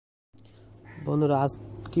বন্ধুরা আজ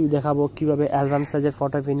কি দেখাবো কিভাবে অ্যালবাম সাইজের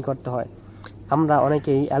ফটো প্রিন্ট করতে হয়। আমরা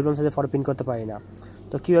অনেকেই অ্যালবাম সাইজের ফটো প্রিন্ট করতে পারি না,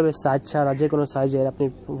 তো কিভাবে সাইজ ছাড়া যে কোনো সাইজের আপনি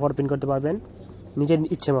ফটো প্রিন্ট করতে পারবেন নিজের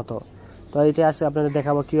ইচ্ছে মতো। তো এটা আজকে আপনাদের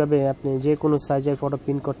দেখাবো কিভাবে আপনি যে কোনো সাইজের ফটো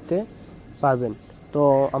প্রিন্ট করতে পারবেন। তো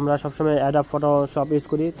আমরা সবসময় অ্যাডোব ফটোশপ ইউজ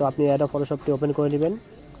করি, তো আপনি অ্যাডোব ফটোশপটি ওপেন করে নেবেন,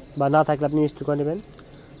 বা না থাকলে আপনি ইনস্টল করে নেবেন।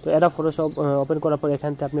 তো অ্যাডোব ফটোশপ ওপেন করার পর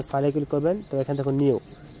এখান থেকে আপনি ফাইলে ক্লিক করবেন। তো এখান থেকে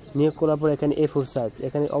নিয়োগ করার পর এখানে A4 সাইজ,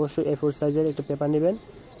 এখানে অবশ্যই A4 সাইজের একটা পেপার নেবেন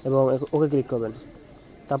এবং ওকে ক্লিক করবেন।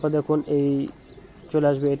 তারপর দেখুন এই চলে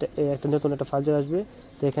আসবে, এটা একটা নতুন একটা ফাইল চলে আসবে।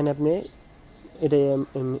 তো এখানে আপনি এটা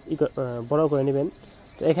বড় করে নেবেন।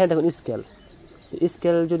 তো এখানে দেখুন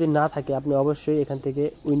স্কেল যদি না থাকে আপনি অবশ্যই এখান থেকে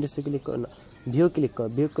উইন্ডোজে ক্লিক করেন, ভিউ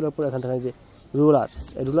করার পর এখান থেকে যে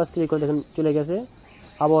রুলার্স ক্লিক করে দেখুন চলে গেছে।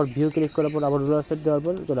 আবার ভিউ ক্লিক করার পর আবার রুলার সেট দেওয়ার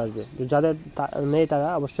পর চলে আসবে। যাদের নেই তারা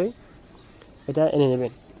অবশ্যই এটা এনে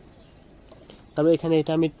নেবেন। তবে এখানে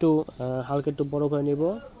এটা আমি একটু হালকা একটু বড় করে নিব।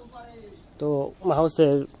 তো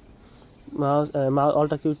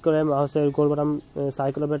অলটা ক্লিক করে মাউসের গোল বাটন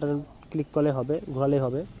সার্কেল বাটন ক্লিক করলে হবে, ঘোরালেই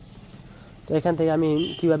হবে। তো এখান থেকে আমি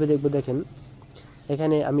কিভাবে দেখব দেখেন,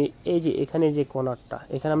 এখানে যে কর্নারটা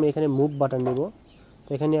এখানে মুভ বাটন দেব। তো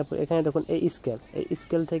এখানে দেখুন এই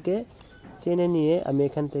স্কেল থেকে টেনে নিয়ে আমি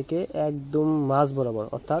এখান থেকে একদম মাঝ বরাবর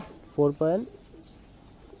অর্থাৎ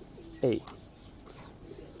 4.8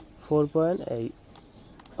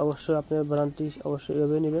 অবশ্যই আপনার বানানটি অবশ্যই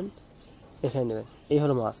এভাবে নেবেন, এখানে নেবেন। এই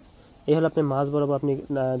হলো আপনি মাঝ বরাবর আপনি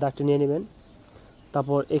দাগটি নিয়ে নেবেন।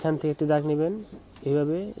 তারপর এখান থেকে একটি দাগ নেবেন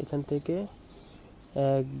এইভাবে, এখান থেকে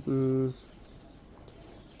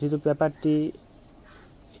যেহেতু পেপারটি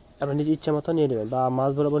আপনি নিজের ইচ্ছা মতো নিয়ে নেবেন বা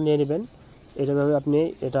মাঝ বরাবর নিয়ে নেবেন, এটাভাবে আপনি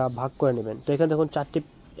এটা ভাগ করে নেবেন। তো এখানে দেখুন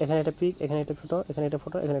এখানে একটা পিক, এখানে একটা ফটো, এখানে একটা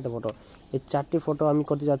ফটো, এখানে একটা ফটো, এই 4টি ফটো আমি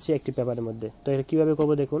করতে যাচ্ছি একটি পেপারের মধ্যে। তো এটা কীভাবে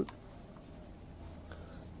করবো দেখুন।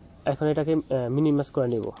 এখন এটাকে মিনিমাইজ করে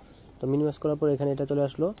নেব। তো মিনিমাইজ করার পর এখানে এটা চলে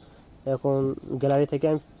আসলো। এখন গ্যালারি থেকে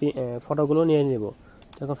আমি ফটোগুলো নিয়ে নেব।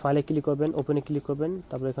 তো এখন ফাইলে ক্লিক করবেন, ওপেনে ক্লিক করবেন,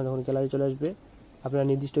 তারপরে এখানে যখন গ্যালারি চলে আসবে আপনারা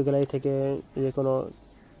নির্দিষ্ট গ্যালারি থেকে যে কোনো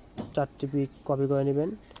 4টি পিক কপি করে নেবেন।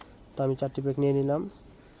 তো আমি 4টি পিক নিয়ে নিলাম।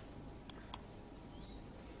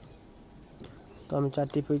 তো আমি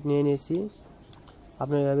 4টি পিক নিয়ে নিয়েছি।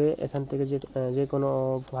 আপনি এভাবে এখান থেকে যে কোনো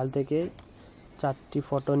ফাইল থেকে 4টি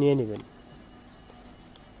ফটো নিয়ে নেবেন।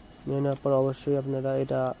 নিয়ে নেওয়ার পর অবশ্যই আপনারা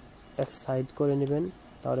এটা এক সাইড করে নেবেন,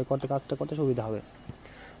 তাহলে কাজটা করতে সুবিধা হবে।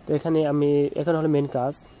 তো এখানে হলো মেন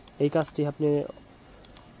কাজ। এই কাজটি আপনি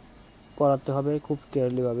করাতে হবে খুব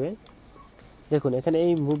কেয়ারলিভাবে। দেখুন এখানে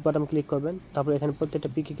এই মুভ বাটন ক্লিক করবেন, তারপর এখানে প্রত্যেকটা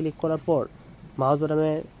পিকে ক্লিক করার পর মাউস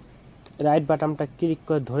বাটনে রাইট বাটনটা ক্লিক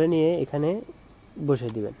করে ধরে নিয়ে এখানে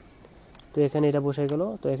বসিয়ে দিবেন। তো এখানে এটা বসে গেল।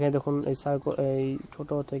 তো এখানে দেখুন এই ছোট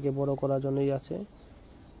থেকে বড় করার জন্যই আছে,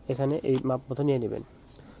 এখানে এই মাপ মতো নিয়ে নেবেন।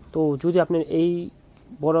 তো যদি আপনার এই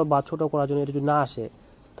বড় বা ছোট করার জন্য এটা যদি না আসে,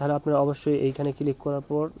 তাহলে আপনারা অবশ্যই এইখানে ক্লিক করার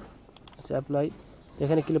পর অ্যাপ্লাই,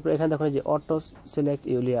 এখানে ক্লিক করে এখানে দেখুন যে অটো সিলেক্ট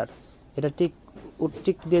ইউ লেয়ার, এটা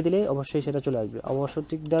টিক দিয়ে দিলে অবশ্যই সেটা চলে আসবে। অবশ্যই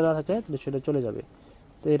টিক দেওয়া না থাকে তাহলে সেটা চলে যাবে।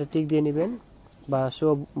 তো এটা টিক দিয়ে নেবেন। বা শো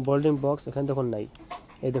বোল্ডিং বক্স এখানে দেখুন নাই,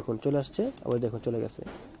 এই দেখুন চলে আসছে, আবার দেখুন চলে গেছে।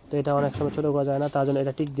 তো এটা অনেক সময় ছোটো করা যায় না, তার জন্য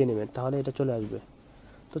এটা টিক দিয়ে নেবেন, তাহলে এটা চলে আসবে।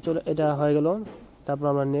 তো এটা হয়ে গেল। তারপর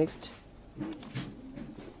আমরা নেক্সট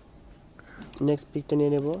পিকটা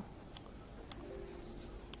নিয়ে নেব।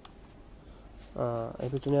 এই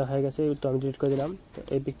পিকটা নেওয়া হয়ে গেছে, তো আমি ডিলিট করে দিলাম। তো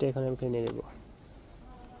এই পিকটা এখানে আমি নিয়ে নেব।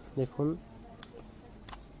 দেখুন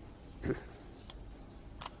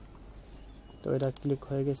তো এটা ক্লিক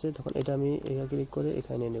হয়ে গেছে। তখন এটা আমি এখানে ক্লিক করে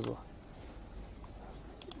এখানে নিয়ে নেব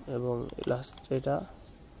এবং লাস্ট এটা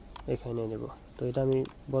এখানে নিয়ে নেব। তো এটা আমি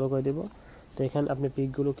বড় করে দেব। তো এখানে আপনি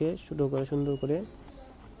পিকগুলোকে ছোটো করে সুন্দর করে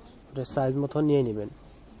সাইজ মতো নিয়ে নেবেন।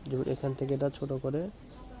 যেমন এখান থেকে এটা ছোট করে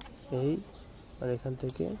এই, আর এখান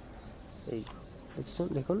থেকে এই,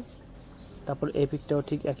 দেখুন। তারপর এই পিকটাও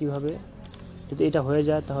ঠিক একইভাবে, যদি এটা হয়ে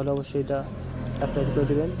যায় তাহলে অবশ্যই এটা অ্যাপ্লাই করে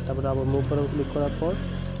দেবেন। তারপরে আবার মুভ বাটন ক্লিক করার পর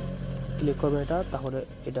ক্লিক করবেন এটা, তাহলে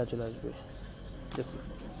এটা চলে আসবে। দেখুন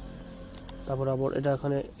তারপর আবার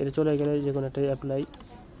এটা চলে গেলে যে কোনো একটা অ্যাপ্লাই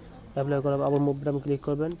করার আবার মুভ বাটন ক্লিক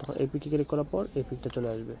করবেন, তখন এই পিকে ক্লিক করার পর এই পিকটা চলে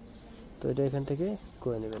আসবে। তো এটা এখান থেকে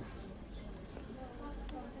করে নেবেন।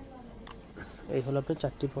 এই হলো আপনার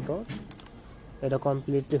 4টি ফটো, এটা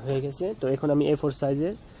কমপ্লিটলি হয়ে গেছে। তো এখন আমি A4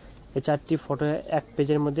 সাইজের এই 4টি ফটো এক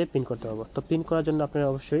পেজের মধ্যে প্রিন্ট করতে পারবো। তো প্রিন্ট করার জন্য আপনারা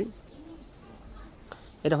অবশ্যই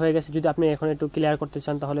এটা হয়ে গেছে। যদি আপনি এখন একটু ক্লিয়ার করতে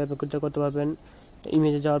চান তাহলে আপনি করতে পারবেন।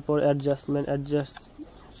 ইমেজে যাওয়ার পর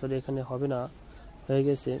এখানে হবে না, হয়ে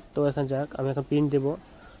গেছে। তো এখানে যাক, আমি এখন প্রিন্ট দেব।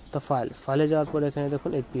 তো ফাইলে যাওয়ার পর এখানে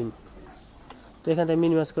দেখুন এই প্রিন্ট। তো এখান থেকে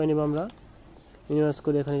মিনিমাইজ করে নেব আমরা। মিনিমাইজ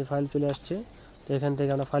করে এখানে ফাইল চলে আসছে। তো এখান থেকে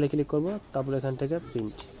আমরা ফাইলে ক্লিক করব, তারপর এখান থেকে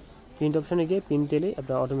প্রিন্ট অপশনে গিয়ে প্রিন্ট দিলেই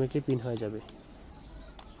আপনার অটোমেটিকলি প্রিন্ট হয়ে যাবে।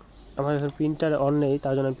 আমার এখন প্রিন্টার অন নেই,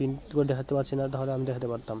 তার জন্য প্রিন্ট করে দেখাতে পারছি না, তাহলে আমি দেখাতে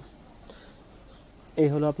পারতাম। এই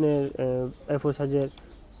হলো আপনার A4 সাইজের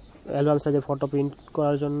অ্যালবাম সাইজের ফটো প্রিন্ট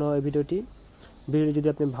করার জন্য এই ভিডিওটি যদি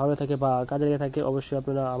আপনি ভালো থাকে বা কাজে লেগে থাকে, অবশ্যই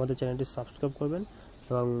আপনারা আমাদের চ্যানেলটি সাবস্ক্রাইব করবেন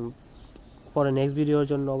এবং পরে নেক্সট ভিডিওর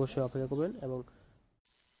জন্য অবশ্যই অপেক্ষা করবেন এবং